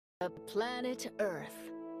The planet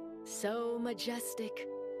Earth. So majestic,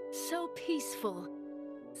 so peaceful,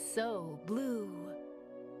 so blue.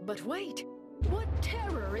 But wait, what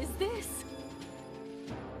terror is this?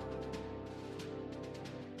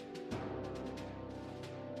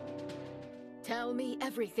 Tell me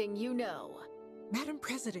everything you know. Madam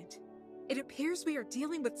President, it appears we are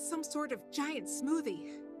dealing with some sort of giant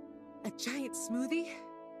smoothie. A giant smoothie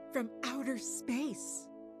from outer space.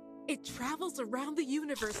 It travels around the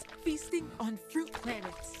universe, feasting on fruit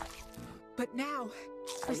planets. But now,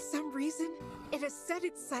 for some reason, it has set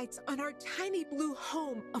its sights on our tiny blue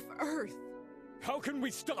home of Earth. How can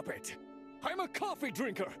we stop it? I'm a coffee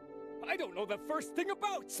drinker. I don't know the first thing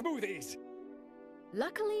about smoothies.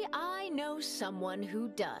 Luckily, I know someone who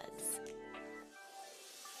does.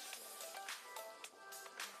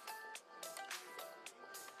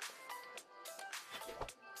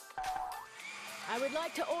 I would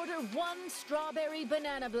like to order 1 strawberry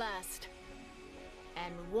banana blast.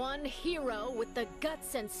 And 1 hero with the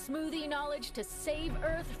guts and smoothie knowledge to save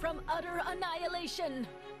Earth from utter annihilation.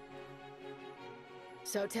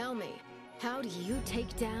 So tell me, how do you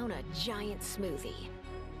take down a giant smoothie?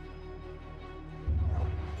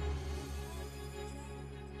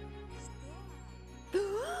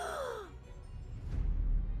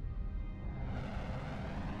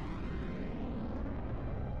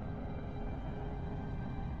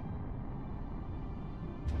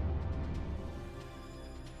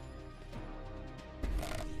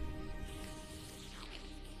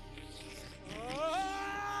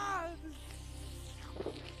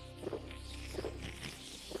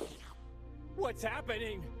 What's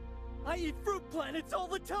happening? I eat fruit planets all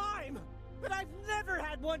the time, but I've never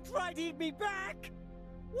had one try to eat me back!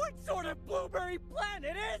 What sort of blueberry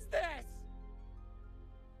planet is this?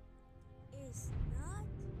 It's not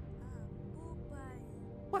a blueberry.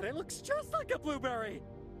 But it looks just like a blueberry!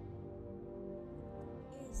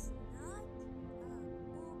 It's not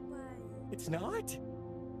a blueberry. It's not?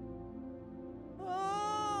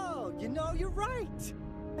 Oh, you know, you're right!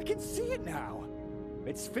 I can see it now!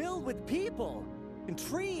 It's filled with people, and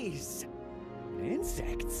trees, and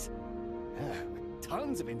insects.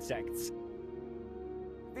 Tons of insects.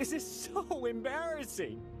 This is so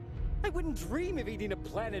embarrassing. I wouldn't dream of eating a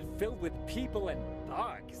planet filled with people and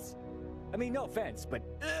bugs. I mean, no offense, but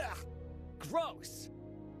ugh, gross.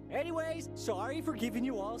 Anyways, sorry for giving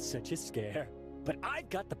you all such a scare, but I've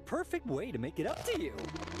got the perfect way to make it up to you.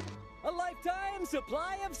 A lifetime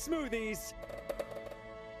supply of smoothies.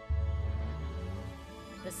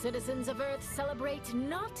 The citizens of Earth celebrate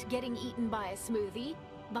not getting eaten by a smoothie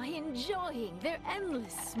by enjoying their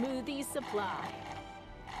endless smoothie supply.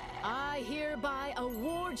 I hereby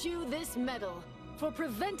award you this medal for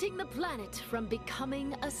preventing the planet from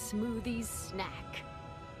becoming a smoothie snack.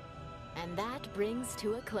 And that brings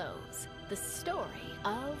to a close the story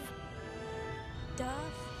of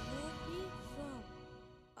Duff